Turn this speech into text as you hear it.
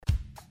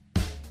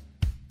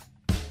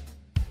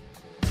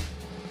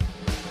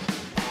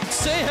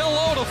say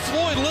hello to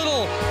Floyd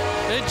Little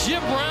and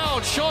Jim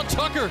Brown. Sean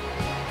Tucker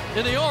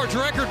in the Orange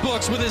record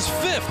books with his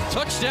 5th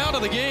touchdown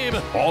of the game.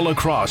 All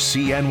across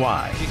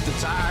CNY. Kick the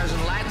tires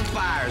and light the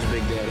fires,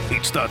 Big Daddy.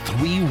 It's the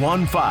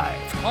 3-1-5.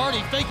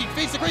 Hardy faking,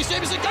 feeds the Grace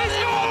Jameson. He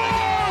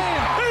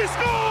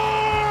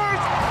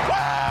scores!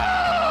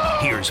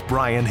 Woo! Here's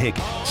Brian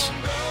Higgins.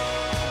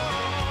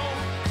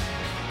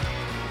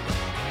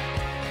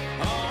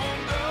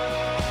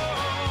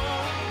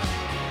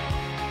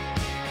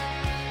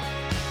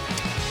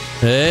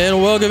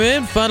 And welcome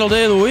in. Final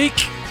day of the week.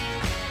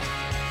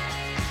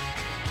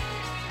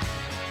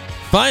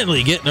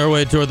 Finally getting our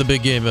way toward the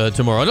big game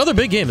tomorrow. Another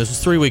big game. This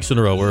is 3 weeks in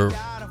a row. We're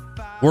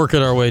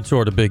working our way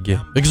toward a big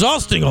game.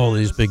 Exhausting all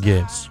these big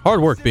games.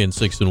 Hard work being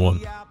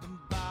 6-1.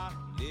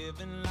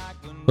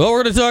 Well,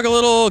 we're going to talk a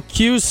little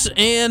Cuse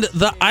and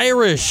the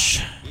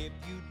Irish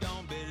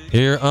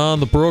here on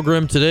the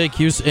program today.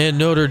 Cuse and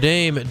Notre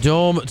Dame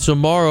Dome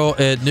tomorrow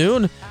at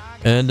noon.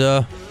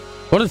 And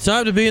what a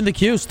time to be in the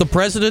Cuse. The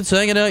president's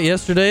hanging out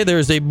yesterday.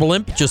 There's a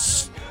blimp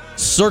just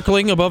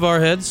circling above our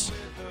heads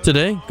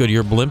today.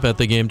 Goodyear blimp at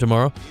the game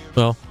tomorrow.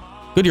 Well,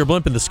 Goodyear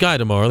blimp in the sky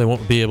tomorrow. They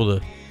won't be able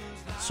to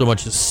so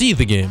much as see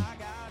the game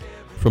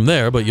from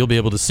there, but you'll be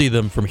able to see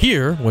them from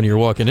here when you're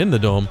walking in the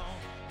Dome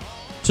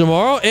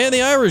tomorrow. And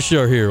the Irish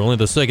are here. Only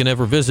the second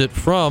ever visit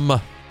from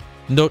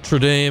Notre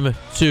Dame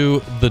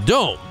to the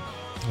Dome.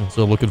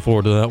 So looking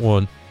forward to that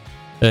one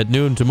at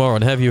noon tomorrow.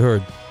 And have you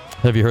heard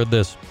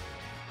this?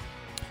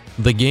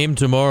 The game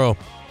tomorrow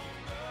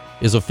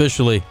is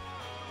officially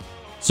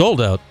sold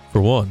out for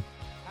one.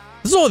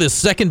 This is only the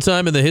second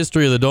time in the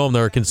history of the Dome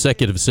there are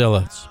consecutive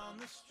sellouts.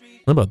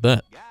 How about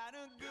that?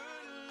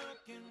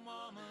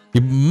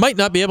 You might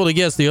not be able to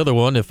guess the other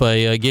one if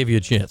I gave you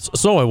a chance.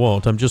 So I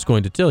won't. I'm just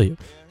going to tell you.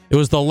 It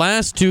was the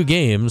last 2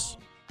 games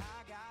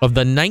of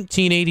the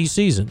 1980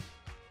 season.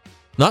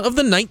 Not of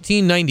the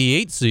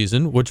 1998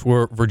 season, which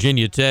were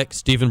Virginia Tech,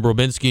 Stephen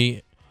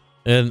Brobinski,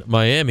 and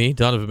Miami,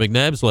 Donovan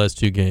McNabb's last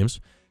 2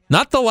 games.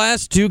 Not the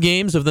last 2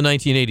 games of the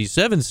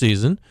 1987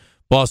 season.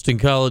 Boston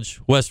College,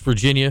 West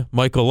Virginia,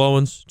 Michael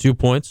Owens, 2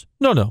 points.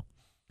 No.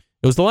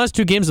 It was the last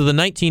 2 games of the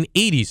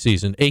 1980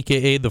 season,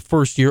 a.k.a. the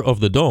first year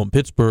of the Dome,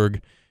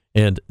 Pittsburgh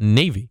and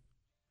Navy.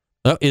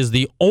 That is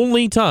the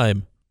only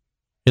time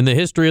in the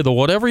history of the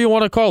whatever you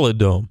want to call it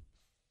Dome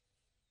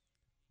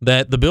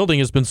that the building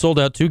has been sold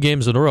out 2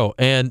 games in a row.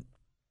 And,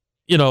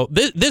 you know,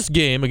 this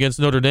game against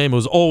Notre Dame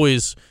was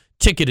always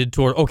ticketed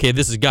toward, okay,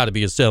 this has got to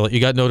be a sellout. You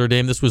got Notre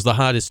Dame. This was the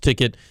hottest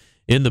ticket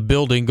in the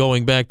building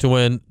going back to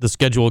when the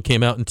schedule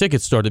came out and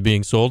tickets started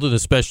being sold, and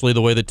especially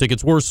the way the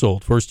tickets were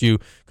sold. First, you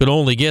could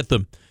only get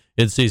them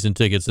in season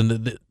tickets,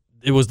 and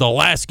it was the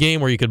last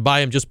game where you could buy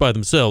them just by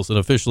themselves, and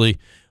officially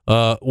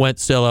went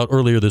sellout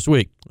earlier this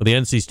week. The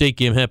NC State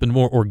game happened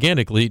more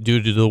organically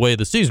due to the way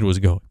the season was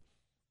going.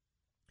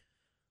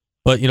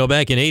 But, you know,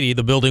 back in 80,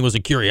 the building was a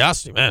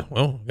curiosity. Man,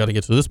 well, got to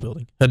get to this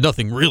building. Had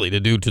nothing really to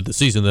do to the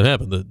season that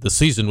happened. The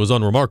season was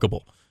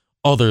unremarkable,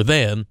 other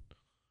than,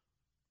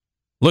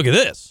 look at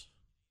this.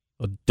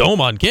 A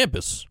Dome on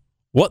campus.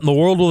 What in the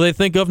world will they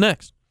think of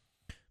next?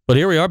 But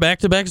here we are,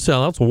 back-to-back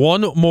sellouts.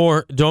 One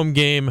more Dome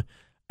game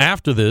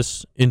after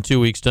this in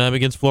 2 weeks' time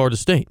against Florida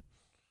State.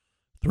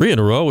 3 in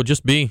a row would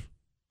just be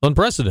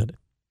unprecedented.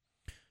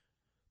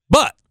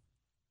 But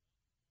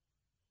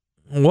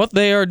what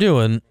they are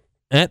doing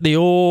at the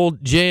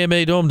old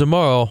JMA Dome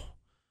tomorrow,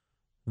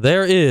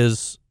 there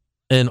is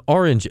an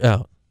orange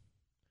out.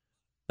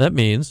 That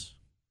means,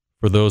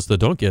 for those that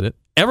don't get it,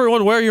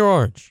 everyone wear your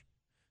orange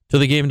to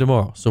the game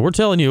tomorrow. So we're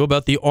telling you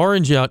about the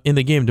orange out in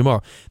the game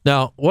tomorrow.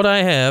 Now, what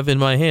I have in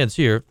my hands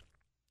here,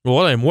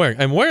 what I'm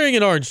wearing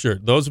an orange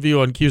shirt. Those of you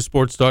on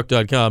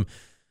QSportsTalk.com,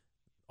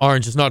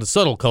 orange is not a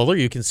subtle color.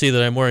 You can see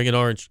that I'm wearing an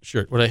orange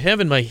shirt. What I have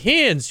in my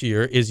hands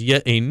here is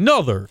yet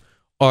another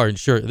orange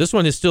shirt. This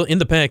one is still in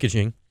the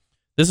packaging.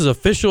 This is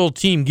official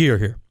team gear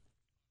here.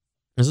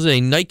 This is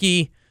a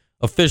Nike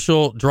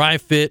official dry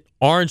fit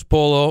orange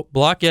polo,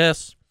 Block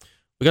S.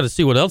 We got to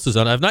see what else is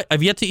on it.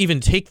 I've yet to even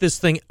take this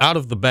thing out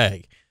of the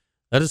bag.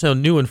 That is how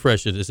new and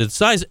fresh it is. It's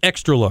size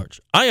extra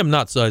large. I am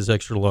not size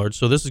extra large,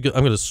 so this is good.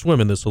 I'm going to swim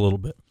in this a little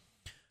bit.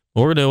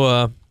 We're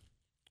going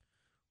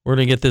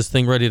to get this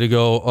thing ready to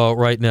go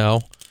right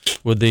now.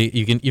 With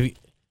the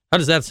how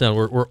does that sound?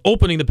 We're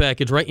opening the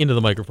package right into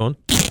the microphone.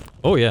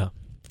 Oh yeah.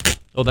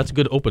 Oh, that's a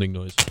good opening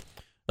noise.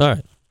 All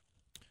right.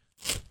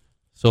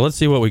 So let's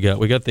see what we got.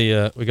 We got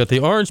the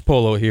orange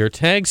polo here.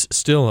 Tags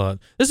still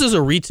on. This is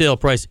a retail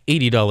price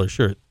 $80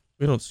 shirt.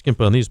 We don't skimp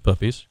on these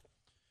puppies.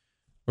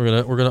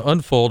 We're gonna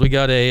unfold. We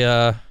got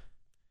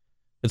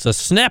it's a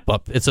snap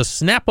up. It's a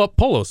snap up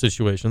polo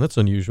situation. That's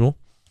unusual.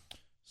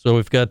 So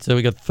we got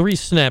 3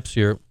 snaps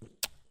here.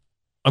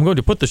 I'm going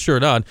to put the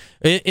shirt on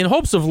in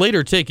hopes of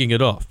later taking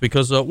it off,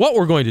 because what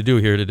we're going to do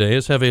here today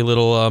is have a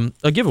little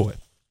a giveaway.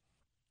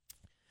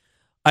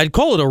 I'd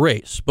call it a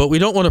race, but we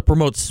don't want to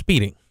promote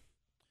speeding.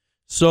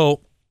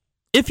 So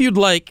if you'd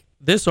like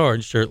this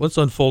orange shirt, let's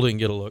unfold it and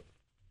get a look.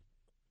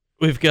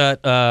 We've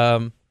got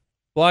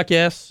Block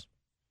S.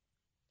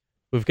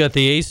 We've got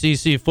the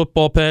ACC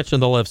football patch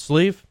on the left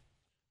sleeve.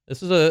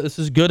 This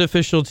is good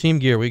official team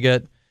gear. We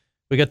got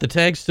the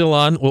tag still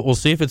on. We'll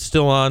see if it's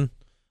still on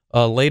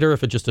later,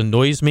 if it just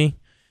annoys me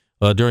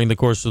during the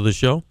course of the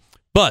show.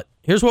 But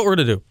here's what we're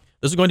going to do.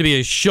 This is going to be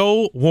a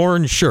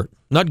show-worn shirt.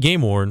 Not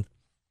game-worn,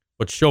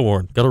 but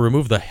show-worn. Got to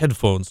remove the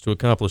headphones to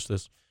accomplish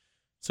this.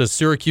 It says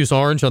Syracuse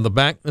Orange on the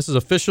back. This is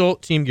official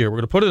team gear. We're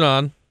going to put it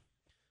on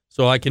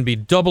so I can be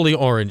doubly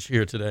orange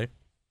here today.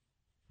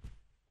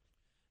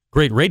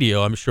 Great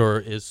radio, I'm sure,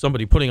 is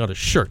somebody putting on a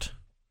shirt.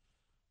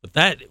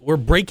 But we're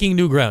breaking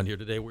new ground here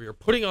today. We are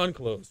putting on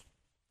clothes.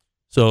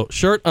 So,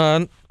 shirt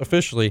on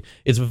officially.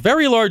 It's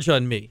very large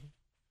on me.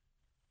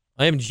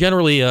 I am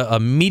generally a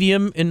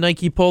medium in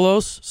Nike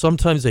polos,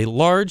 sometimes a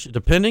large,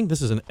 depending.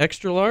 This is an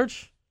extra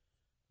large.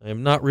 I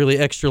am not really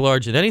extra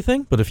large in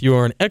anything, but if you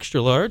are an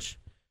extra large,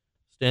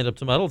 stand up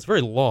to model. It's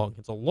very long.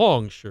 It's a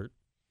long shirt.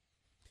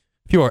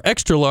 If you are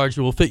extra large,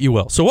 it will fit you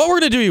well. So what we're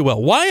going to do you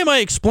well. Why am I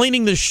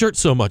explaining this shirt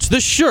so much?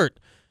 This shirt,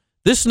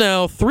 this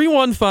now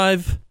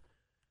 315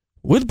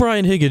 with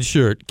Brian Higgins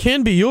shirt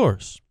can be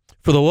yours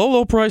for the low,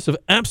 low price of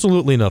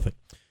absolutely nothing.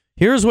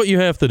 Here's what you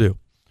have to do.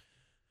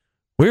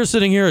 We're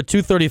sitting here at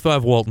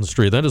 235 Walton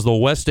Street. That is the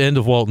west end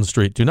of Walton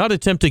Street. Do not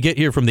attempt to get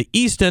here from the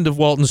east end of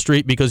Walton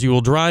Street because you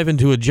will drive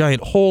into a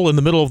giant hole in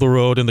the middle of the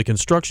road, and the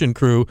construction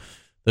crew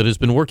that has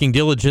been working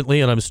diligently,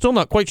 and I'm still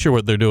not quite sure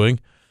what they're doing,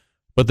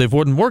 but they've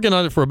been working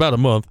on it for about a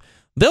month.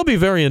 They'll be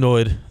very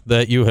annoyed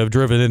that you have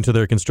driven into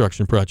their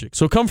construction project.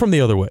 So come from the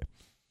other way.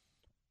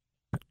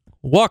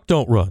 Walk,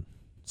 don't run.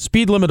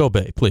 Speed limit,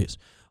 obey, please.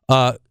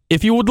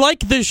 If you would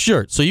like this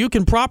shirt so you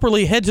can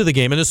properly head to the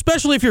game, and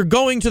especially if you're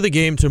going to the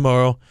game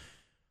tomorrow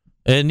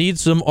and need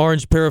some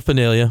orange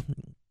paraphernalia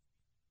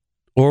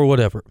or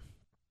whatever,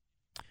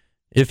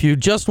 if you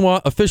just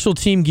want official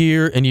team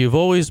gear and you've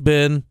always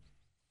been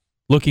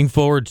looking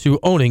forward to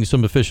owning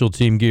some official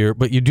team gear,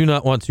 but you do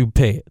not want to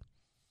pay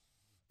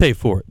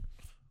for it.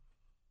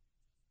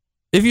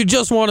 If you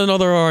just want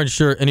another orange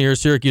shirt and you're a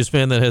Syracuse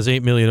fan that has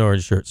 8 million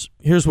orange shirts,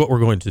 here's what we're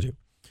going to do.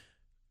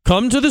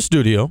 Come to the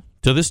studio,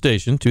 to the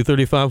station,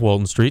 235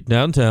 Walton Street,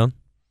 downtown.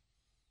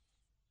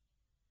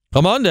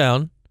 Come on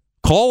down.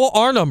 Call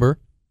our number,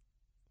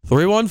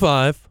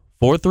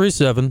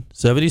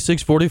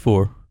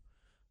 315-437-7644.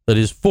 That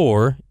is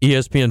 4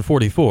 ESPN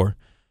 44.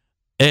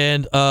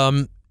 And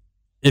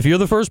if you're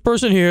the first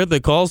person here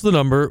that calls the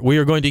number, we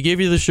are going to give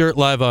you the shirt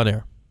live on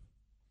air.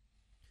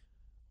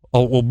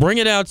 We'll bring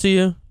it out to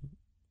you.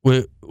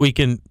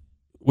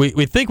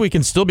 We think we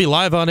can still be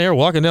live on air,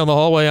 walking down the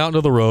hallway out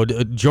into the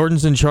road.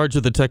 Jordan's in charge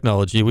of the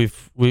technology.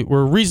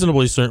 We're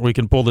reasonably certain we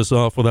can pull this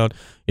off without,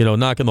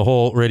 knocking the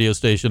whole radio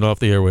station off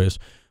the airwaves.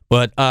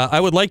 But I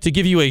would like to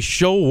give you a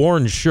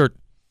show-worn shirt.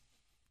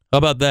 How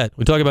about that?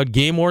 We talk about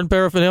game-worn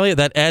paraphernalia.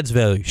 That adds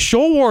value.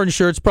 Show-worn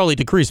shirts probably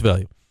decrease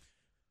value.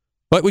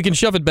 But we can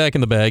shove it back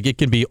in the bag. It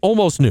can be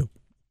almost new.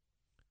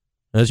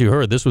 As you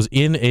heard, this was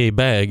in a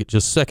bag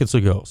just seconds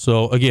ago.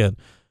 So, again,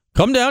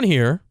 come down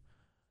here,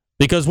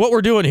 because what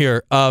we're doing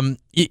here,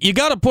 you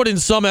got to put in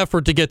some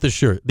effort to get the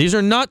shirt. These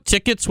are not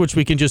tickets, which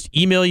we can just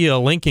email you a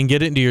link and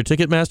get it into your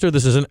Ticketmaster.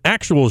 This is an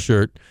actual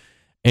shirt,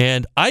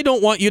 and I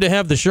don't want you to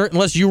have the shirt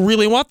unless you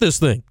really want this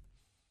thing.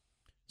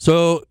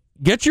 So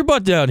get your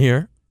butt down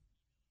here.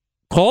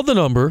 Call the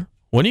number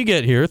when you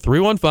get here,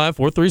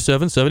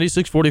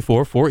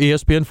 315-437-7644 for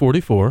ESPN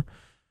 44.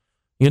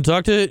 You can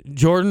talk to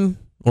Jordan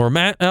or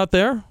Matt out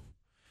there,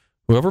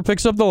 whoever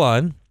picks up the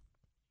line.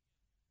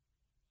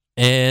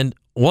 And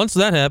once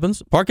that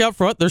happens, park out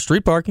front. There's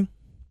street parking.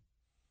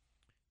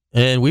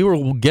 And we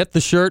will get the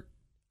shirt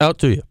out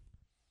to you.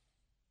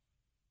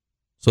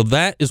 So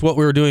that is what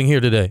we were doing here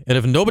today. And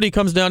if nobody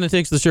comes down and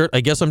takes the shirt,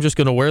 I guess I'm just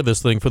going to wear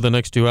this thing for the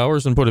next 2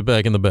 hours and put it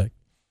back in the bag.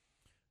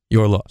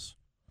 Your loss.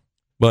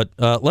 But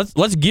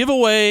let's give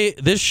away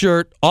this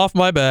shirt off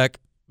my back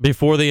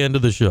before the end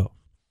of the show.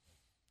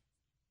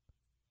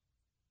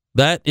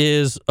 That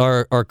is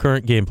our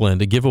current game plan,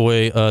 to give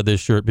away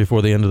this shirt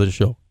before the end of the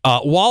show.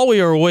 While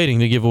we are waiting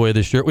to give away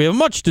this shirt, we have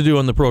much to do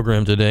on the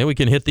program today. We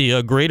can hit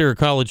the greater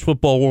college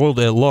football world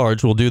at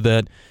large. We'll do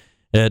that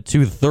at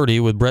 2:30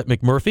 with Brett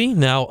McMurphy,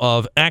 now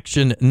of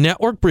Action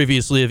Network,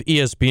 previously of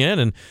ESPN.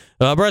 And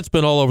Brett's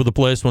been all over the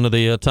place, one of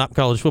the top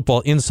college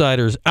football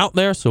insiders out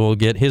there. So we'll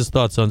get his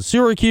thoughts on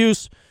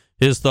Syracuse,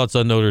 his thoughts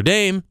on Notre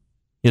Dame,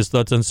 his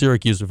thoughts on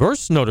Syracuse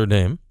versus Notre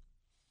Dame,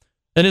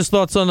 and his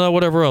thoughts on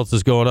whatever else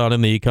is going on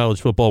in the college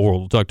football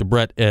world. We'll talk to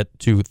Brett at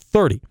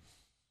 2:30.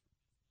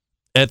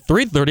 At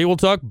 3:30, we'll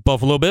talk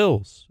Buffalo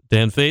Bills.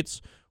 Dan Fates,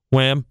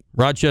 Wham,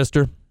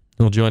 Rochester.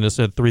 He'll join us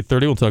at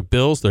 3:30. We'll talk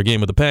Bills, their game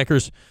with the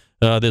Packers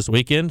this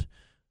weekend.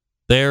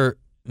 Their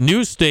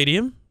new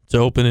stadium to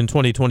open in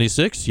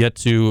 2026, yet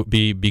to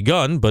be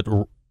begun, but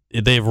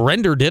they've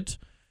rendered it.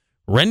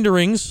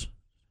 Renderings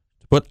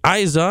to put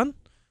eyes on.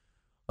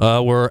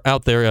 Were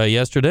out there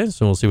yesterday,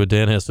 so we'll see what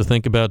Dan has to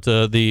think about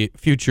the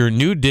future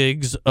new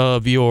digs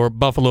of your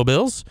Buffalo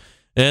Bills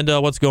and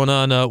what's going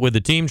on with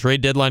the team.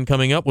 Trade deadline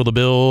coming up. Will the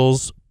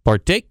Bills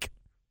partake?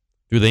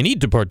 Do they need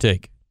to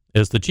partake?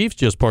 As the Chiefs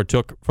just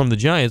partook from the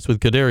Giants with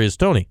Kadarius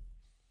Toney.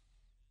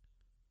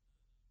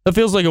 That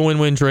feels like a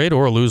win-win trade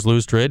or a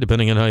lose-lose trade,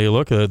 depending on how you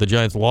look. The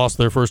Giants lost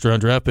their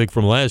first-round draft pick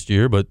from last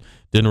year, but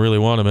didn't really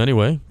want him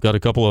anyway. Got a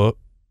couple of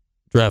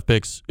draft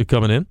picks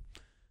coming in,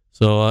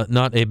 so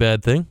not a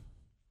bad thing.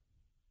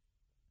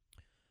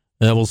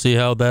 And we'll see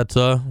how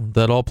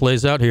that all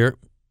plays out here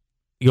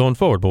going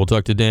forward. But we'll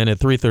talk to Dan at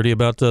 3:30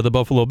 about the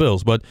Buffalo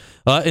Bills. But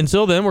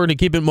until then, we're going to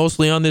keep it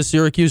mostly on this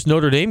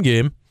Syracuse-Notre Dame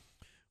game,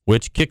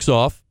 which kicks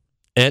off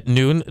at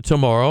noon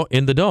tomorrow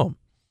in the Dome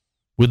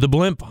with the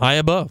blimp high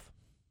above.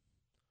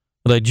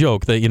 But I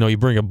joke that, you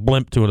bring a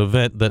blimp to an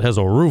event that has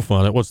a roof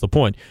on it. What's the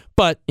point?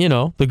 But,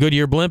 the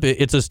Goodyear blimp,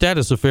 it's a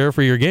status affair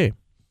for your game.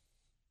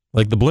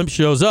 Like the blimp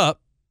shows up,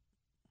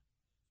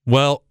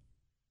 well,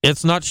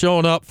 it's not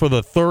showing up for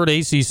the third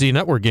ACC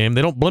network game.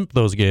 They don't blimp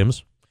those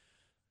games.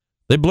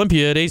 They blimp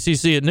you at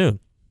ACC at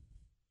noon.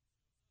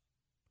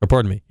 Or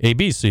pardon me,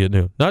 ABC at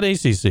noon. Not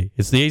ACC.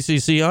 It's the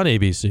ACC on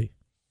ABC.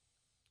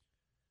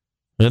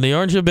 And the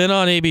Orange have been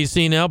on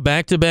ABC now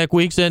back-to-back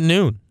weeks at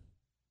noon.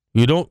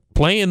 You don't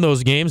play in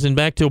those games in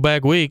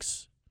back-to-back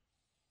weeks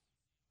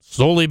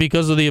solely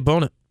because of the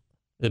opponent.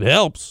 It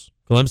helps.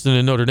 Clemson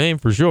and Notre Dame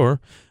for sure.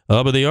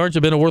 But the Orange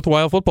have been a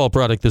worthwhile football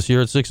product this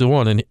year at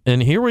 6-1.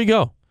 And here we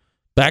go.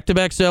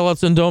 Back-to-back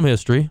sellouts in Dome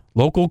history.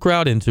 Local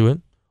crowd into it.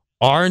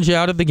 Orange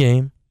out of the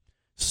game.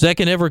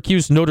 Second ever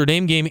Cuse Notre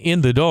Dame game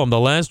in the Dome. The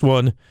last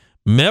one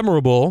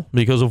memorable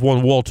because of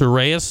one Walter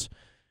Reyes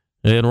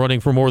and running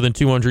for more than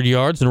 200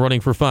 yards and running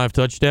for 5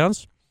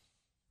 touchdowns.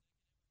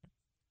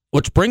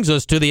 Which brings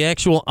us to the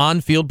actual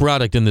on-field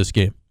product in this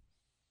game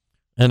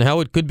and how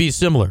it could be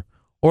similar.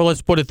 Or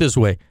let's put it this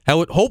way,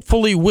 how it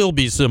hopefully will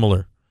be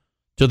similar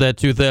to that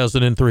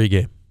 2003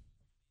 game.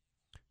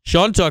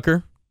 Sean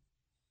Tucker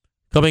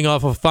coming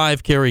off a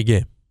 5-carry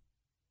game.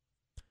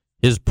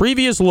 His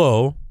previous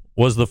low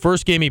was the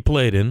first game he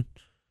played in.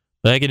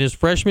 Back in his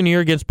freshman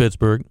year against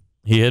Pittsburgh,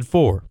 he had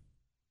 4.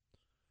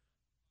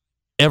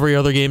 Every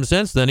other game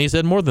since then, he's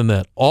had more than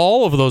that.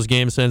 All of those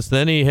games since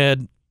then, he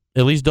had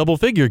at least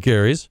double-figure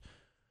carries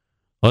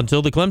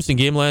until the Clemson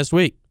game last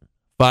week.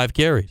 5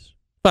 carries.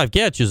 5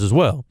 catches as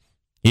well.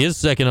 He is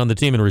second on the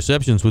team in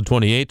receptions with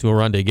 28 to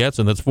Oronde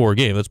Gadsden. That's 4 a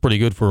game. That's pretty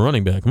good for a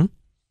running back.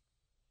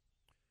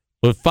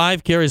 But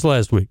 5 carries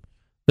last week.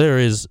 There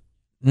is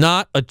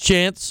not a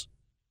chance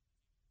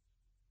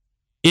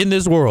in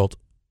this world,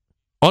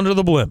 under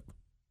the blimp,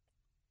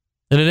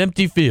 in an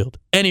empty field,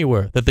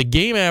 anywhere, that the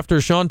game after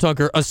Sean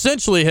Tucker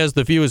essentially has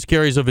the fewest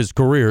carries of his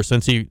career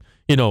since he,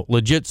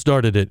 legit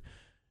started it,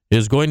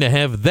 is going to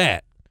have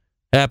that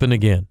happen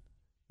again.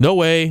 No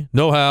way,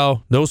 no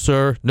how, no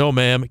sir, no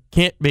ma'am,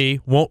 can't be,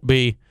 won't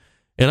be.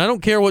 And I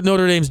don't care what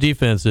Notre Dame's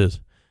defense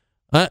is.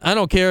 I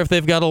don't care if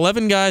they've got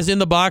 11 guys in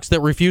the box that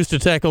refuse to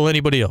tackle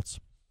anybody else.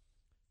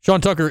 Sean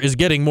Tucker is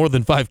getting more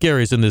than 5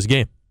 carries in this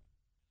game.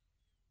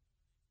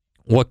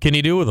 What can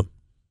he do with them?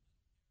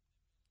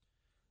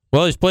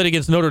 Well, he's played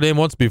against Notre Dame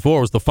once before.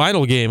 It was the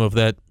final game of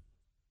that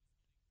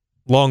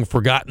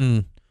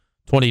long-forgotten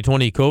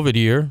 2020 COVID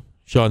year,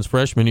 Sean's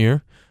freshman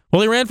year.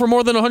 Well, he ran for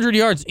more than 100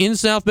 yards in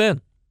South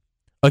Bend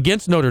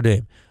against Notre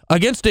Dame,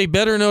 against a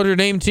better Notre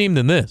Dame team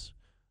than this.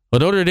 A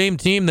Notre Dame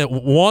team that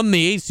won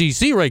the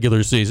ACC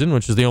regular season,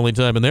 which is the only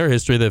time in their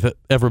history they've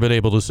ever been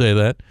able to say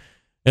that,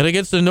 and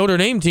against a Notre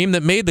Dame team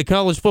that made the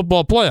college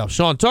football playoff.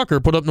 Sean Tucker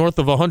put up north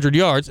of 100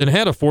 yards and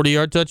had a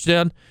 40-yard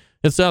touchdown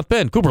in South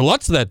Bend. Cooper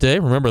Lutz that day,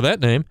 remember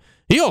that name,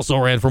 he also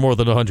ran for more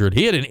than 100.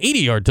 He had an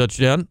 80-yard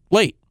touchdown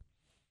late.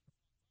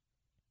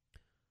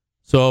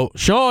 So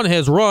Sean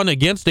has run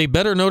against a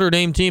better Notre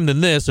Dame team than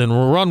this and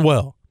run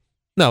well.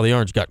 Now, the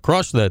Orange got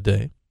crushed that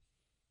day.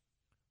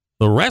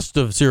 The rest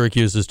of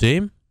Syracuse's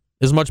team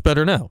is much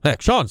better now.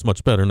 Heck, Sean's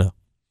much better now.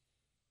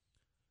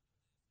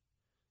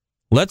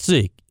 Let's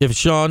see if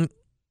Sean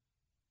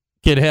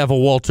can have a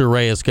Walter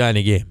Reyes kind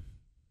of game.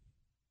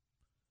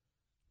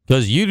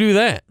 Because you do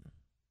that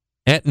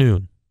at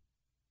noon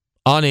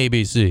on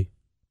ABC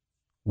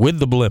with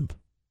the blimp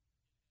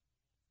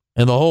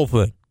and the whole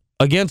thing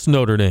against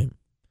Notre Dame.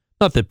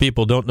 Not that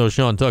people don't know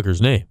Sean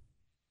Tucker's name,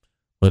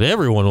 but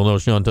everyone will know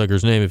Sean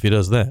Tucker's name if he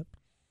does that.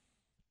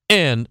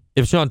 And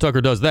if Sean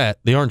Tucker does that,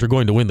 the Orange are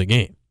going to win the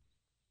game.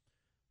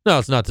 Now,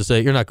 it's not to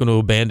say you're not going to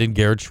abandon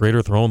Garrett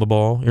Schrader throwing the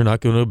ball. You're not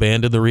going to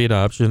abandon the read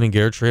option and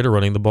Garrett Schrader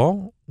running the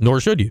ball,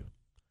 nor should you.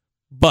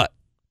 But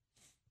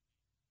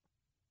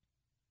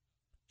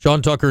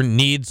Sean Tucker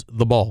needs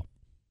the ball.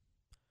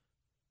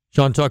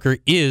 Sean Tucker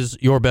is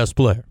your best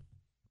player.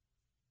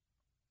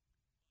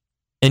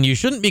 And you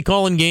shouldn't be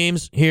calling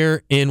games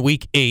here in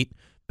Week 8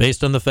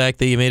 based on the fact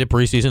that you made a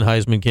preseason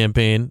Heisman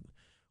campaign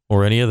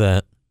or any of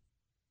that.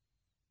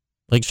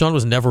 Like, Sean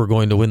was never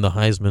going to win the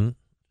Heisman.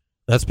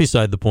 That's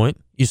beside the point.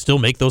 You still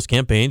make those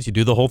campaigns. You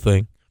do the whole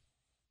thing.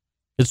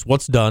 It's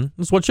what's done.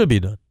 It's what should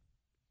be done.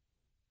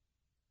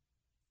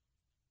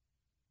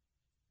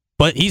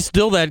 But he's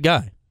still that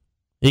guy.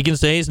 He can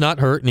say he's not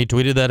hurt, and he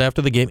tweeted that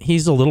after the game.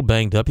 He's a little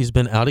banged up. He's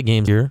been out of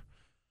games here.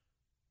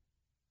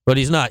 But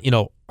he's not,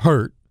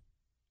 hurt,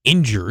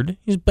 injured.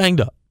 He's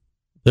banged up.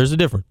 There's a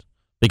difference.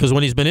 Because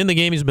when he's been in the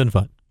game, he's been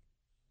fine.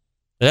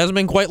 It hasn't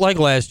been quite like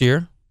last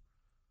year.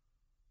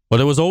 But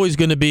it was always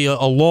going to be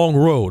a long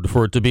road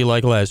for it to be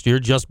like last year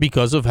just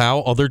because of how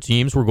other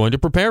teams were going to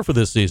prepare for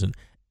this season.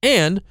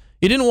 And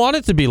you didn't want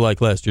it to be like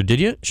last year, did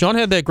you? Sean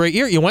had that great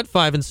year. You went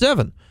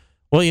 5-7.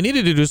 Well, you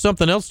needed to do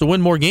something else to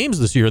win more games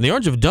this year, and the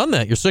Orange have done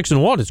that. You're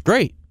 6-1. It's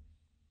great.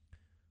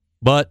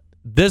 But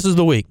this is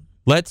the week.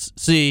 Let's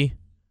see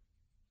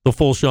the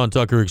full Sean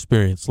Tucker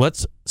experience.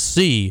 Let's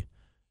see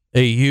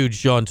a huge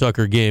Sean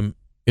Tucker game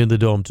in the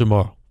Dome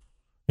tomorrow.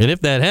 And if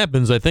that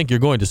happens, I think you're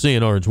going to see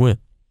an Orange win.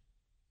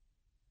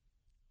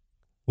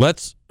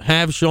 Let's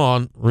have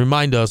Sean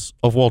remind us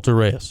of Walter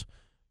Reyes.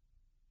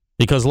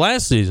 Because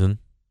last season,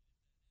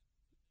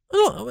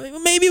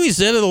 maybe we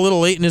said it a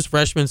little late in his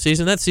freshman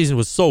season. That season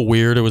was so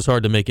weird, it was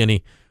hard to make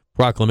any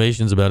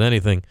proclamations about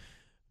anything.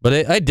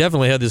 But I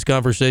definitely had this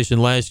conversation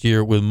last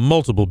year with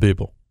multiple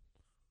people.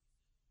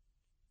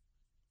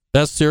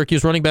 Best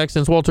Syracuse running back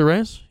since Walter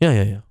Reyes?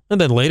 Yeah. And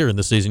then later in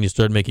the season, you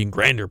started making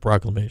grander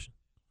proclamations.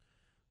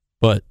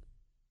 But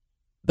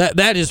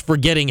that is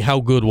forgetting how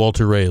good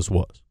Walter Reyes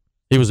was.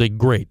 He was a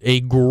great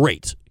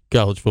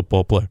college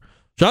football player.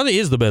 Sean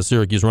is the best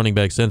Syracuse running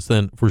back since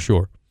then, for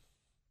sure.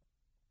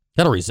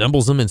 Kind of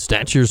resembles him in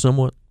stature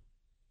somewhat.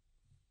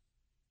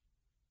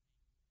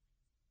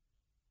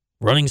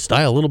 Running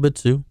style a little bit,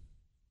 too.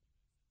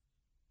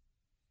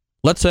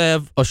 Let's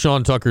have a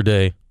Sean Tucker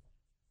day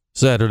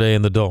Saturday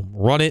in the Dome.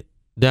 Run it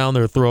down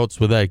their throats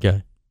with that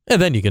guy.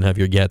 And then you can have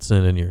your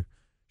Getson and your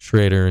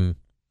Schrader and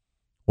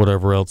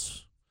whatever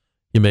else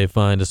you may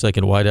find, a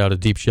second wideout, a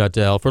deep shot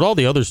to Alfred, all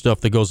the other stuff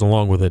that goes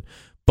along with it.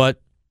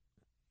 But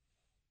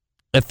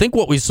I think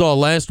what we saw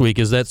last week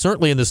is that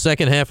certainly in the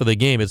second half of the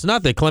game, it's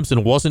not that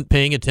Clemson wasn't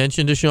paying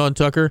attention to Sean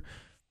Tucker,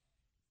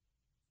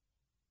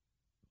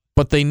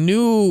 but they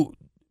knew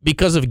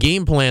because of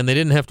game plan, they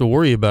didn't have to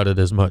worry about it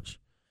as much.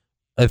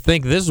 I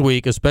think this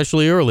week,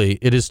 especially early,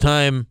 it is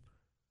time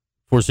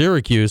for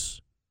Syracuse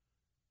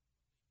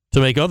to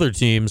make other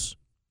teams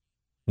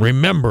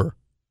remember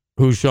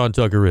who Sean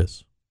Tucker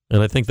is.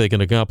 And I think they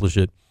can accomplish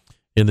it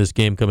in this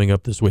game coming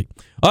up this week.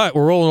 All right,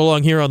 we're rolling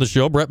along here on the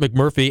show. Brett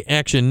McMurphy,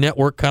 Action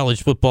Network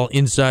College Football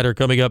Insider,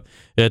 coming up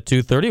at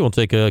 2:30. We'll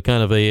take a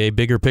kind of a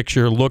bigger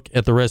picture look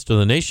at the rest of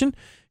the nation.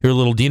 Hear a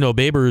little Dino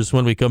Babers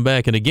when we come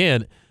back. And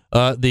again,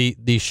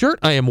 the shirt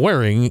I am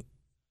wearing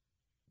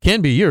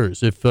can be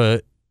yours if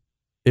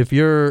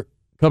you're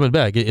coming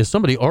back. Is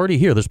somebody already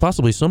here? There's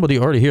possibly somebody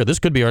already here. This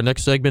could be our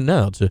next segment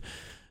now to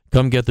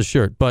come get the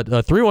shirt. But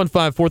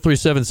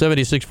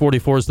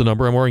 315-437-7644 is the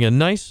number. I'm wearing a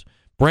nice,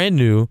 brand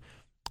new,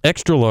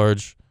 extra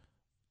large,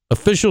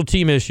 official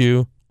team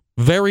issue,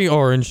 very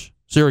orange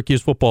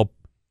Syracuse football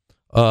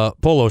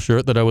polo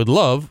shirt that I would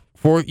love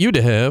for you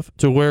to have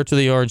to wear to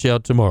the Orange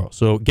Out tomorrow.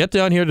 So get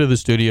down here to the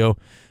studio,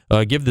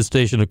 give the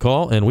station a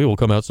call, and we will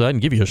come outside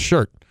and give you a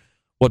shirt.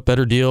 What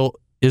better deal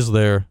is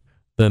there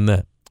than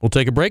that? We'll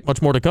take a break.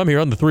 Much more to come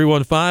here on the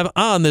 315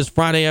 on this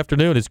Friday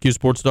afternoon. It's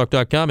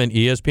QSportsTalk.com and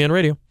ESPN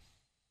Radio.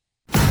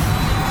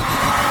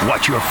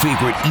 Watch your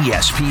favorite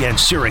ESPN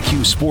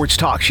Syracuse sports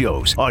talk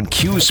shows on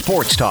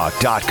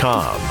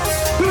QSportsTalk.com.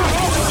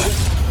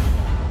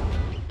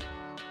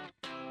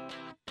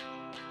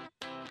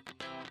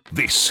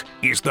 This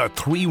is the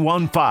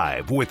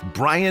 315 with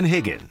Brian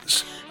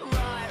Higgins.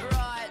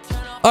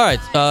 All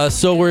right,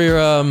 so we're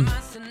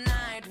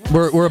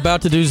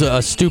about to do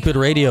a stupid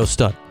radio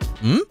stunt.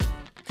 Who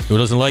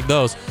doesn't like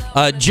those?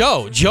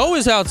 Joe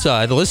is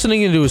outside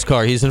listening into his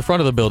car. He's in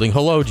front of the building.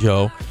 Hello,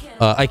 Joe.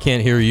 I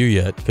can't hear you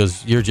yet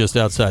because you're just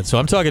outside. So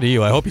I'm talking to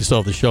you. I hope you still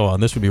have the show on.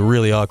 This would be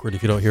really awkward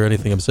if you don't hear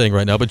anything I'm saying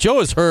right now. But Joe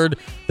has heard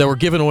that we're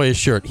giving away his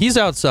shirt. He's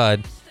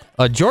outside.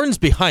 Jordan's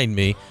behind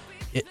me.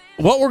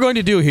 What we're going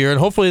to do here, and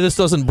hopefully this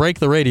doesn't break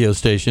the radio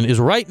station, is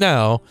right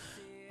now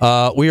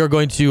we are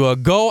going to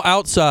go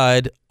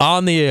outside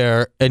on the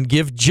air and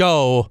give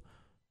Joe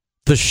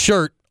the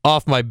shirt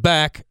off my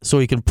back so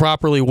he can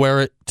properly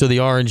wear it to the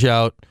Orange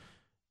Out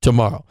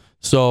tomorrow.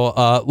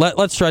 So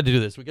let's try to do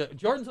this. We got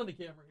Jordan's on the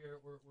camera here.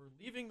 We're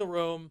leaving the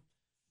room.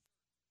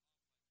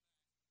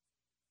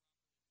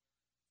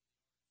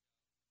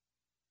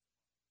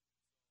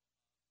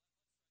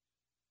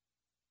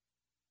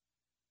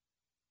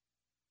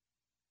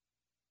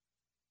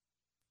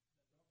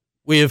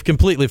 We have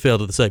completely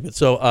failed at the segment.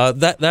 So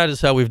that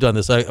is how we've done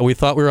this. We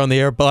thought we were on the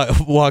air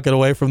walking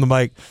away from the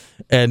mic,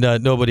 and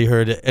nobody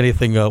heard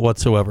anything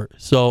whatsoever.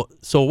 So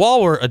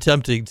while we're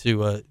attempting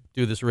to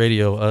do this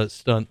radio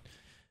stunt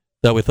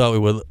that we thought we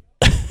would,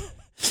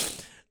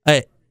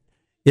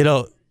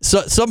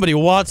 somebody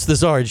wants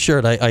this orange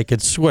shirt. I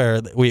could swear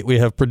that we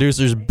have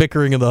producers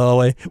bickering in the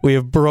hallway. We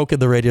have broken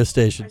the radio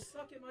station. I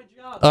suck at my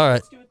job. All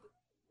right.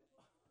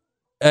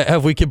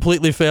 Have we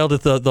completely failed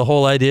at the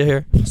whole idea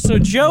here? So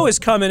Joe is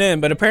coming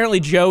in, but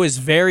apparently Joe is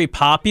very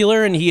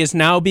popular, and he is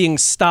now being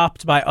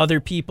stopped by other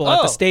people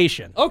at the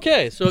station.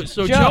 Okay, so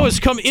Joe has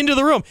come into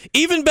the room.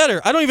 Even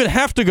better, I don't even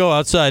have to go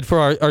outside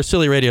for our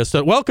silly radio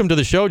stuff. Welcome to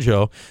the show,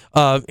 Joe.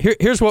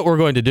 Here's what we're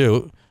going to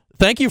do.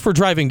 Thank you for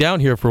driving down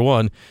here, for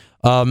one.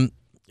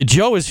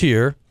 Joe is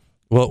here.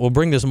 Well, we'll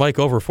bring this mic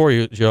over for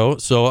you, Joe.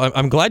 So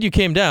I'm glad you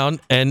came down,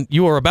 and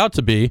you are about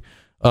to be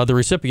the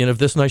recipient of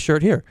this nice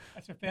shirt here.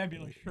 a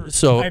fabulous shirt.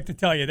 So I have to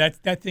tell you,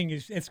 that thing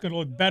it's going to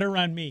look better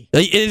on me.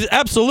 It is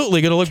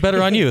absolutely going to look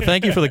better on you.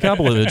 Thank you for the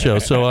compliment, Joe.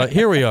 So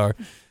here we are.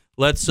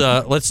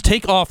 Let's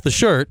take off the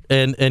shirt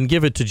and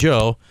give it to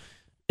Joe.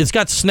 It's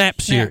got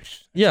snaps here.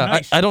 Yeah,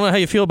 nice. I don't know how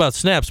you feel about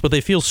snaps, but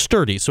they feel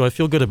sturdy, so I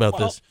feel good about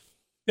this.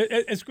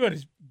 It's good.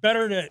 It's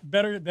better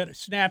that it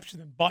snaps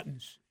than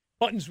buttons.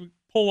 Buttons we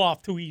pull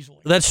off too easily.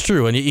 That's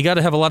true, and you got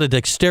to have a lot of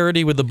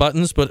dexterity with the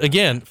buttons. But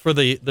again, for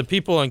the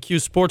people on Q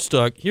Sports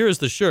Talk, here is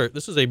the shirt.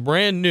 This is a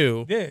brand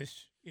new.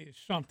 This is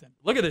something.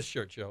 Look at this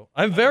shirt, Joe.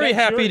 I'm very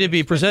that happy shirt to be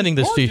is presenting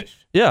this to you. gorgeous.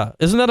 Yeah,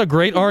 isn't that a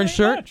great orange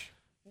Very shirt? much.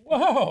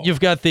 Whoa. You've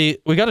got we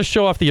got to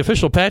show off the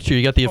official patch here.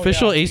 You got the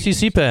official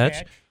ACC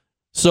patch.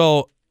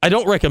 So I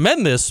don't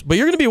recommend this, but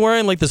you're going to be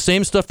wearing like the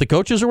same stuff the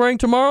coaches are wearing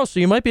tomorrow, so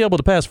you might be able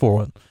to pass for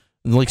one.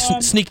 And like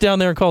sneak down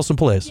there and call some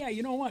plays. Yeah,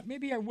 you know what?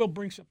 Maybe I will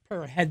bring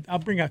I'll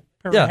bring a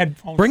pair of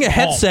headphones. Bring a from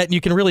headset home. and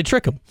you can really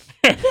trick them.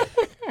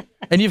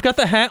 And you've got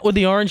the hat with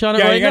the orange on it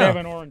Yeah, right you gotta now. have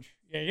an orange.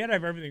 Yeah, you gotta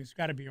have everything. It's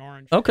got to be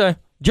orange. Okay.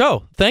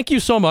 Joe, thank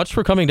you so much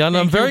for coming down.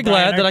 I'm Thank you, very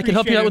Brian. glad that I can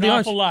help you out with the an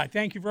orange. awful lot.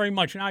 Thank you very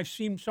much. And I've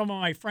seen some of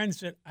my friends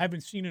that I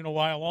haven't seen in a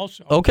while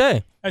also.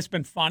 Okay. That's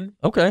been fun.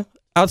 Okay.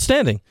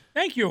 Outstanding.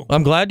 Thank you.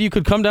 I'm glad you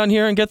could come down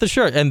here and get the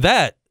shirt. And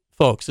that,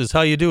 folks, is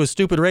how you do a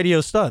stupid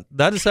radio stunt.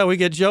 That is how we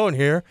get Joe in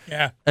here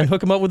and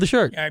hook him up with the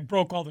shirt. Yeah, I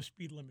broke all the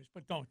speed limits,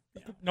 but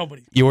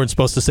nobody. You weren't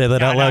supposed to say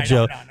that out loud,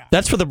 Joe. No.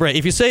 That's for the break.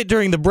 If you say it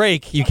during the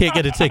break, you can't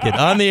get a ticket.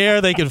 On the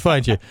air, they can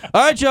find you.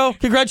 All right, Joe.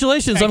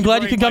 Congratulations. Thank I'm glad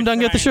you very can come much, down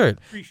and get the Brian.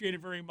 shirt. Appreciate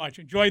it very much.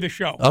 Enjoy the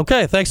show.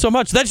 Okay, thanks so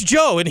much. That's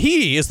Joe, and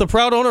he is the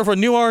proud owner of a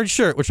new orange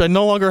shirt, which I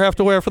no longer have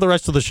to wear for the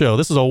rest of the show.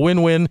 This is a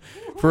win-win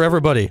for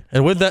everybody.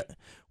 And with that,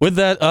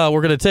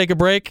 we're going to take a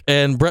break,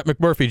 and Brett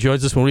McMurphy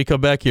joins us when we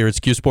come back here. It's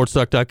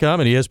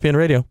QSportsTalk.com and ESPN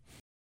Radio.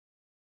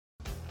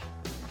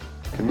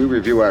 Can we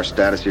review our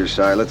status here,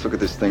 Si? Let's look at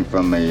this thing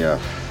from a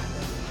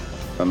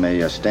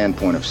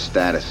standpoint of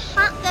status.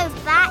 Can't go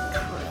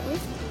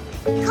backwards.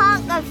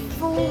 Can't go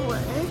forward.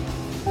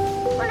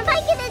 What am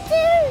I gonna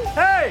do?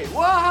 Hey,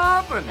 what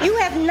happened? You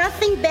have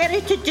nothing better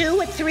to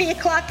do at 3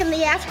 o'clock in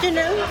the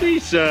afternoon?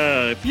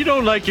 Lisa, if you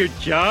don't like your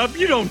job,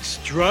 you don't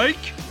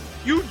strike.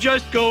 You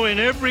just go in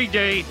every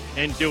day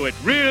and do it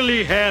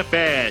really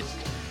half-assed.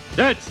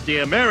 That's the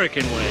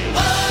American way.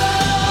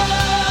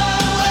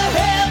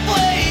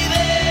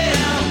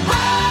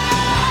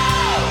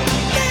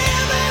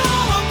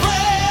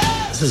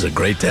 This is a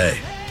great day.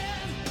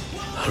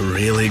 A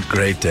really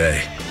great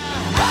day.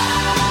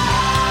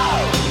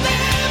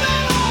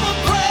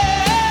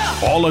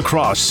 All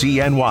across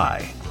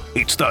CNY,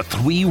 it's the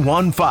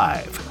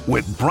 315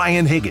 with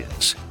Brian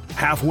Higgins.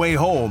 Halfway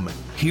home,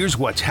 here's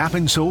what's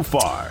happened so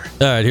far.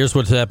 All right, here's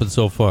what's happened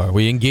so far.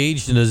 We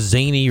engaged in a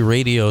zany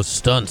radio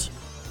stunt.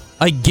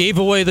 I gave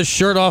away the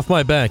shirt off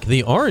my back,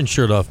 the orange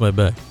shirt off my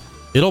back.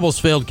 It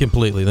almost failed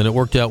completely. Then it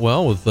worked out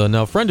well with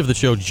now friend of the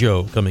show,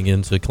 Joe, coming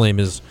in to claim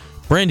his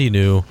brandy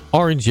new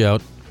orange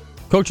out,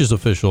 coach's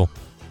official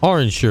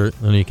orange shirt,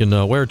 and he can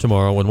wear it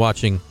tomorrow when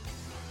watching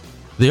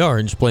the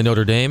Orange play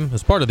Notre Dame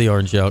as part of the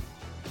Orange out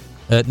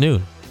at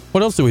noon.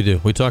 What else did we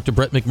do? We talked to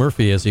Brett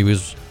McMurphy as he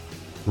was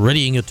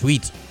readying a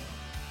tweet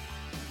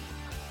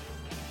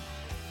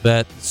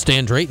that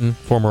Stan Drayton,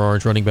 former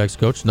Orange running backs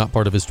coach, not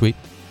part of his tweet,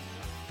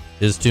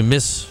 is to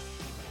miss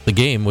the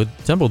game with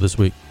Temple this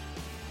week.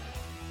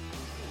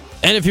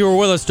 And if you were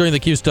with us during the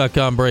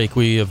Qs.com break,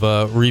 we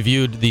have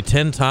reviewed the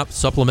 10 top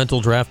supplemental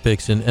draft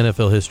picks in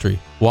NFL history.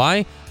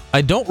 Why?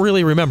 I don't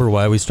really remember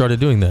why we started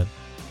doing that.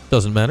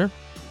 Doesn't matter.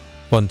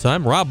 Fun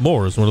time. Rob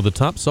Moore is one of the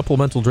top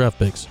supplemental draft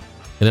picks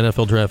in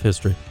NFL draft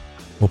history.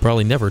 We'll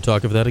probably never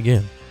talk of that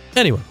again.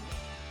 Anyway,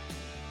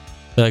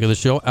 back of the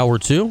show, hour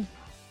 2.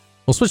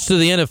 We'll switch to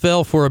the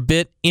NFL for a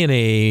bit in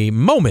a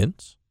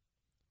moment.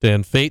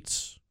 Dan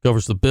Fates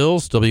covers the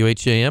Bills,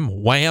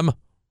 WHAM, Wham,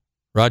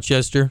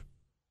 Rochester.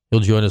 He'll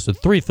join us at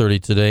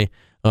 3:30 today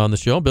on the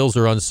show. Bills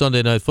are on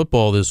Sunday Night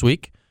Football this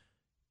week.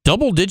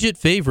 Double-digit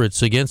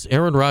favorites against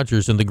Aaron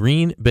Rodgers and the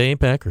Green Bay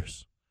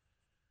Packers.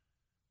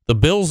 The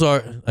Bills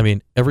are,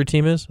 every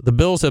team is. The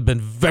Bills have been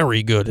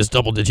very good as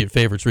double-digit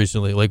favorites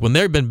recently. Like when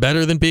they've been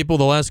better than people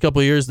the last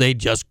couple of years, they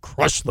just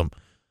crush them.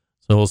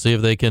 So we'll see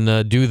if they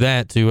can do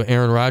that to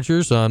Aaron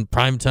Rodgers on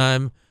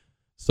primetime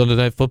Sunday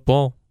Night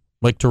Football.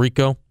 Mike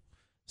Tirico,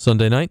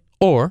 Sunday night.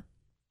 Or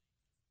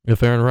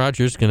if Aaron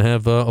Rodgers can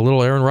have a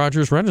little Aaron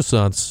Rodgers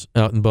renaissance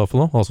out in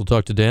Buffalo. Also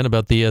talk to Dan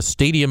about the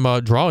stadium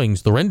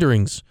drawings, the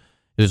renderings.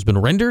 It has been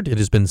rendered. It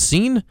has been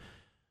seen.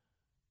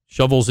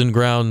 Shovels in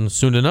ground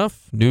soon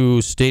enough.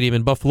 New stadium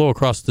in Buffalo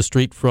across the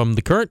street from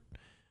the current.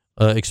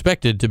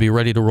 Expected to be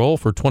ready to roll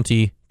for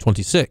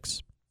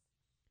 2026.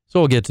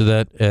 So we'll get to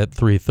that at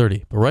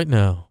 3:30. But right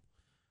now,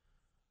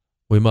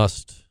 we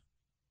must,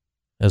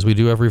 as we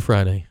do every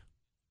Friday,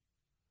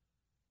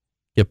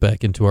 get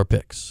back into our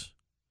picks.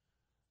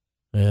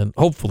 And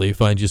hopefully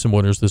find you some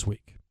winners this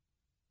week.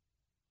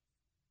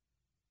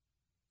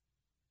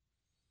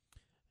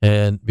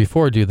 And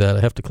before I do that,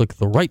 I have to click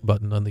the right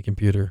button on the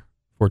computer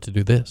for it to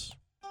do this.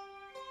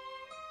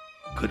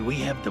 Could we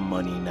have the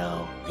money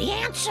now? The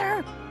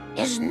answer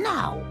is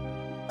no.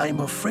 I'm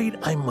afraid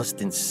I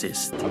must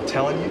insist. I'm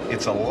telling you,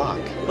 it's a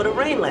lock. But it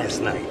rained last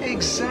night.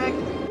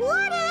 Exactly.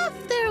 What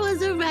if there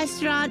was a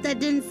restaurant that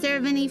didn't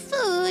serve any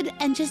food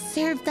and just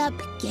served up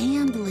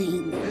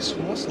gambling? This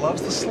horse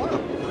loves the slop.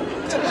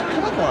 It's in his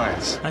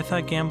bloodlines. I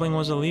thought gambling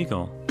was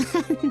illegal.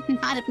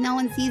 Not if no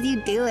one sees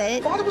you do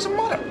it. Father was a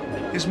mother.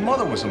 His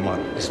mother was a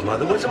mother. His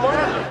mother was a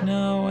mother.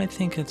 No, I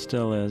think it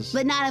still is.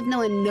 But not if no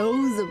one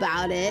knows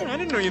about it. I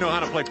didn't know you know how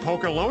to play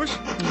poker, Lois.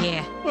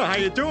 Yeah. Well, how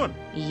you doing?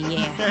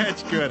 Yeah.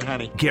 That's good,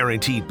 honey.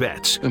 Guaranteed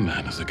bets. The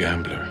man is a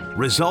gambler.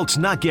 Results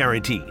not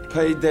guaranteed.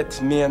 Pay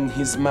that man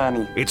his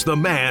money. It's the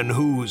man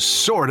who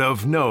sort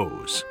of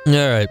knows. All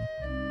right.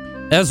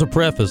 As a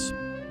preface,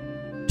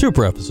 two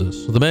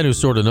prefaces. The man who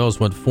sort of knows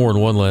went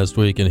 4-1 last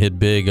week and hit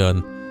big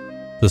on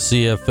the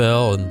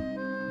CFL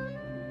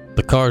and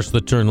the cars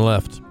that turn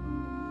left.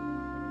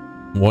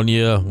 One of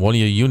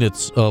your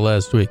units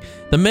last week.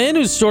 The man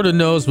who sort of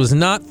knows was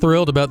not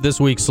thrilled about this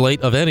week's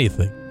slate of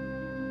anything.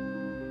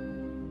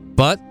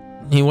 But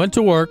he went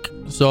to work,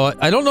 so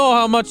I don't know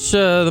how much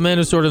the man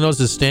who sort of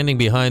knows is standing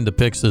behind the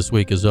picks this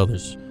week as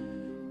others.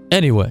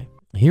 Anyway,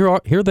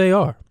 here they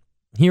are.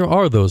 Here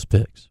are those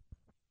picks.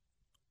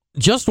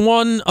 Just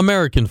one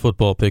American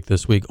football pick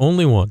this week,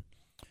 only one.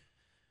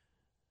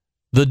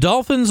 The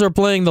Dolphins are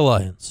playing the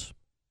Lions.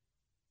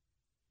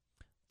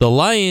 The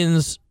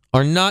Lions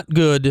are not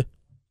good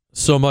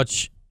so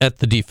much at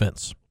the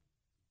defense.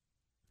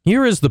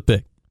 Here is the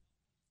pick.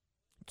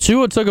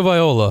 Tua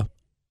Tagovailoa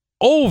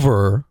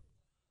over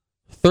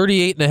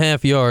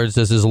 38.5 yards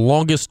as his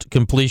longest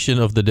completion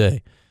of the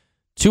day.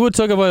 Tua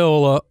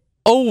Tagovailoa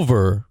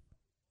over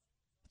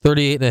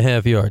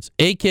 38.5 yards,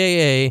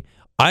 a.k.a.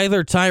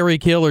 either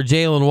Tyreek Hill or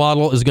Jalen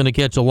Waddle is going to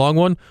catch a long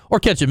one or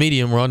catch a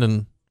medium run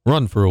and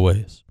run for a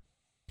ways.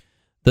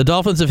 The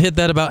Dolphins have hit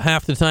that about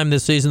half the time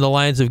this season. The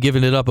Lions have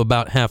given it up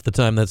about half the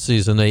time that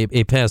season. They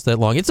pass that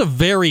long. It's a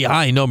very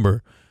high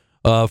number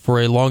for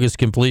a longest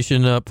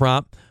completion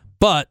prop.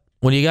 But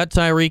when you got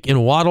Tyreek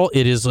and Waddle,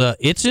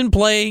 it's in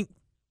play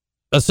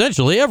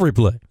essentially every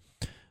play.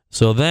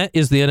 So that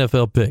is the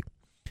NFL pick.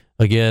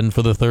 Again,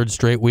 for the third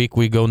straight week,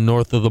 we go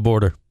north of the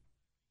border.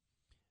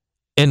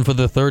 And for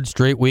the third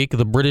straight week,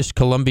 the British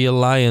Columbia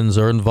Lions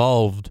are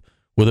involved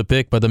with a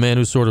pick by the man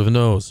who sort of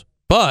knows.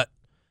 But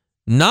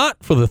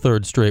not for the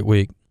third straight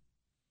week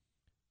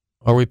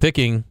are we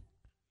picking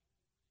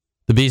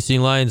the BC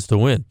Lions to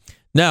win.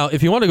 Now,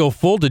 if you want to go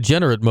full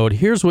degenerate mode,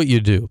 here's what you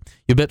do.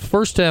 You bet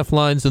first half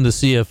lines in the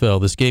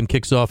CFL. This game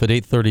kicks off at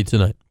 8:30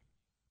 tonight.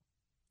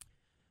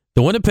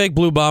 The Winnipeg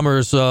Blue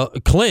Bombers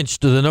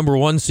clinched the number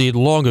 1 seed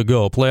long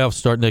ago. Playoffs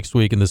start next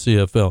week in the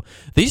CFL.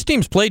 These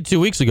teams played 2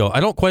 weeks ago.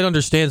 I don't quite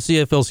understand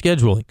CFL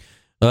scheduling.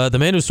 The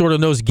man who sort of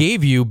knows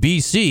gave you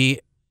BC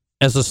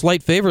as a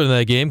slight favorite in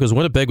that game because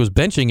Winnipeg was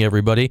benching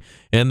everybody,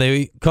 and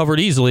they covered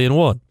easily and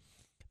won.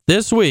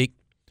 This week,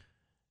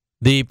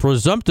 the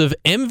presumptive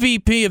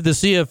MVP of the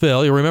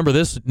CFL, you remember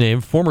this name,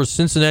 former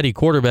Cincinnati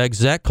quarterback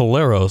Zach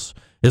Collaros,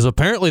 is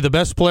apparently the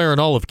best player in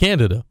all of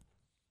Canada.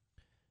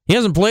 He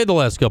hasn't played the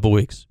last couple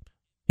weeks.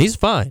 He's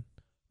fine.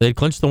 They'd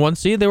clinched the 1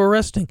 seed. They were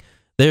resting.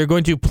 They are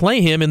going to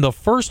play him in the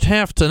first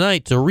half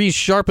tonight to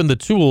resharpen the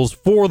tools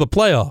for the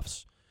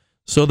playoffs.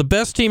 So the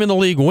best team in the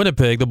league,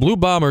 Winnipeg, the Blue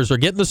Bombers, are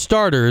getting the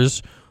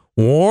starters,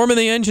 warming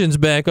the engines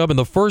back up in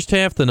the first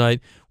half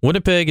tonight.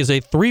 Winnipeg is a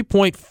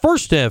 3-point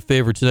first half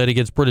favorite tonight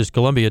against British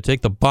Columbia.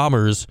 Take the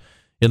Bombers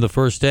in the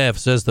first half,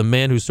 says the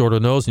man who sort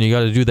of knows, and you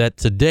got to do that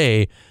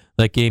today.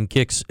 That game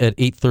kicks at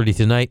 8:30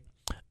 tonight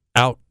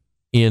out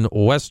in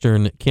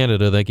Western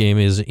Canada. That game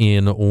is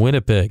in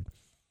Winnipeg.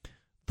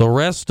 The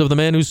rest of the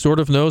man who sort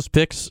of knows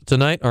picks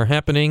tonight are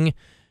happening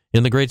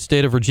in the great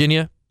state of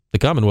Virginia, the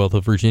Commonwealth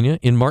of Virginia,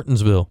 in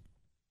Martinsville.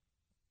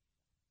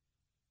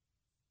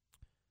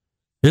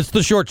 It's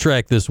the short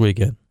track this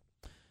weekend.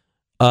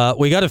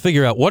 We got to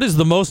figure out what is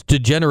the most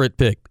degenerate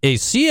pick, a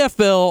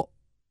CFL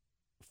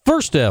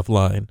first half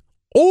line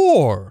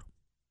or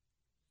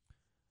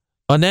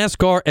a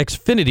NASCAR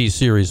Xfinity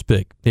Series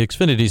pick. The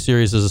Xfinity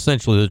Series is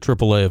essentially the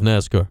AAA of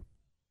NASCAR.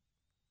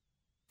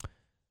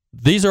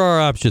 These are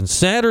our options.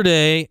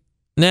 Saturday,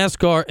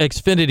 NASCAR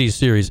Xfinity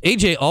Series.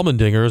 A.J.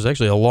 Allmendinger is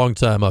actually a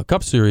long-time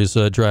Cup Series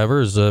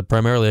driver, is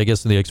primarily, I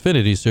guess, in the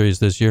Xfinity Series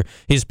this year.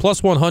 He's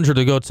plus 100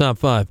 to go top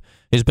 5.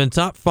 He's been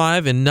top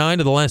 5 in 9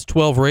 of the last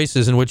 12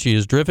 races in which he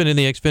has driven in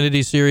the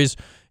Xfinity Series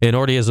and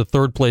already has a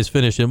third-place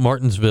finish at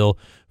Martinsville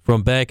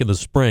from back in the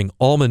spring.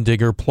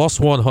 Allmendinger, plus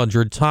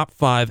 100, top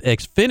 5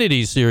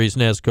 Xfinity Series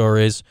NASCAR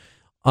race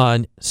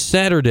on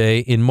Saturday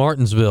in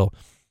Martinsville.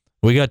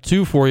 We got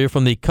 2 for you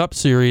from the Cup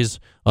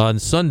Series on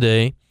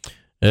Sunday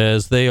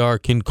as they are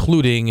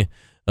concluding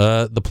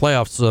the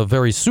playoffs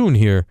very soon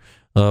here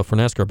for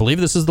NASCAR. I believe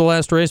this is the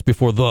last race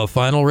before the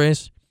final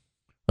race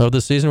of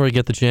the season where you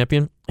get the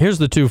champion. Here's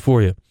the 2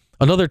 for you.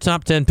 Another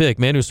top 10 pick.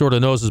 Man who sort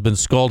of knows has been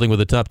scalding with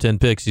the top 10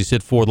 picks. He's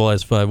hit 4 the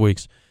last 5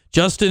 weeks.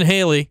 Justin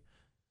Haley,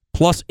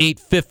 plus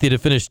 850 to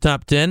finish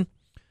top 10.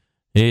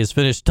 He has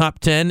finished top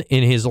 10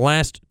 in his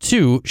last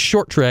 2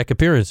 short track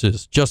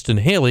appearances. Justin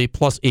Haley,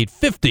 plus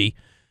 850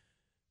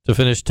 to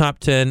finish top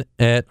 10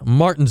 at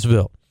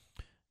Martinsville.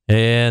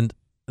 And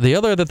the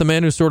other that the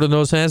man who sort of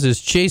knows has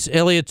is Chase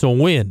Elliott to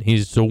win.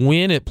 He's to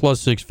win at plus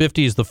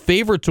 650. He's the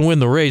favorite to win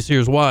the race.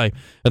 Here's why.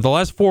 At the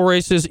last 4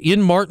 races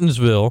in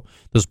Martinsville,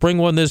 the spring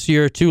one this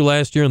year, 2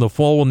 last year, and the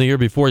fall one the year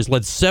before, he's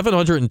led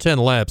 710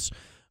 laps.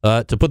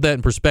 To put that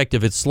in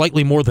perspective, it's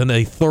slightly more than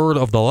a third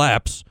of the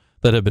laps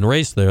that have been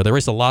raced there. They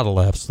race a lot of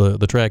laps.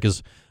 The track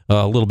is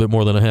a little bit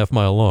more than a half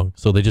mile long,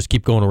 so they just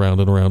keep going around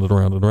and around and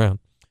around and around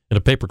in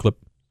a paperclip.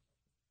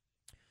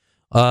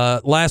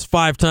 Last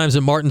 5 times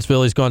at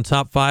Martinsville, he's gone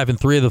top 5 in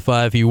 3 of the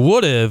 5. He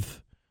would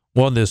have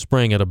won this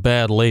spring at a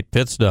bad late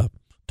pit stop.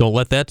 Don't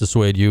let that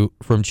dissuade you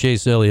from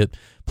Chase Elliott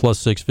plus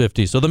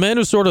 650. So the man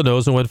who sort of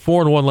knows and went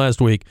 4-1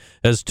 last week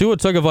has Tua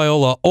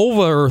Tagovailoa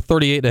over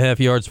 38.5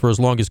 yards for his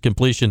longest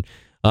completion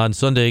on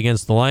Sunday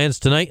against the Lions.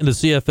 Tonight in the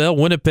CFL,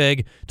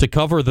 Winnipeg to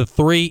cover the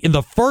 3 in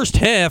the first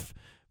half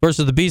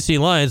versus the BC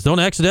Lions. Don't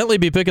accidentally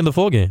be picking the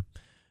full game.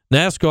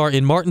 NASCAR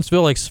in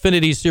Martinsville,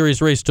 Xfinity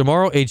Series race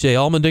tomorrow. A.J.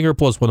 Allmendinger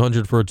plus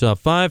 100 for a top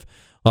 5.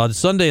 On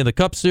Sunday in the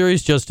Cup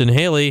Series, Justin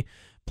Haley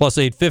plus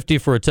 850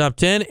 for a top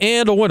 10.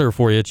 And a winner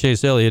for you,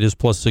 Chase Elliott is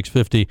plus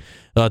 650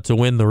 to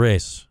win the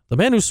race. The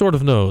man who sort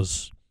of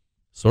knows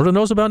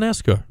about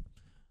NASCAR.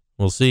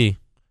 We'll see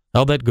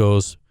how that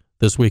goes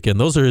this weekend.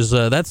 Those are his.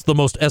 That's the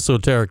most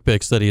esoteric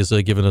picks that he has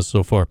given us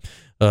so far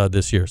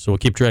this year. So we'll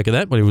keep track of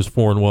that when he was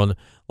 4-1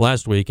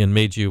 last week and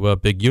made you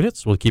big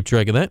units. We'll keep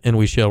track of that, and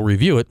we shall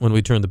review it when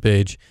we turn the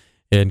page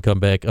and come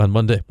back on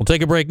Monday. We'll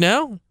take a break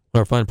now.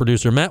 Our fine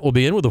producer Matt will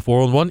be in with a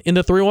 4-1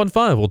 into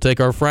 315. We'll take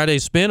our Friday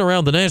spin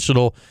around the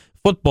National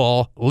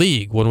Football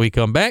League when we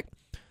come back.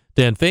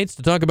 Dan Fates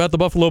to talk about the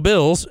Buffalo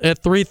Bills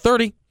at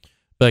 3:30.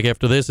 Back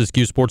after this is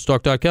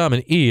QSportsTalk.com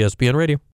and ESPN Radio.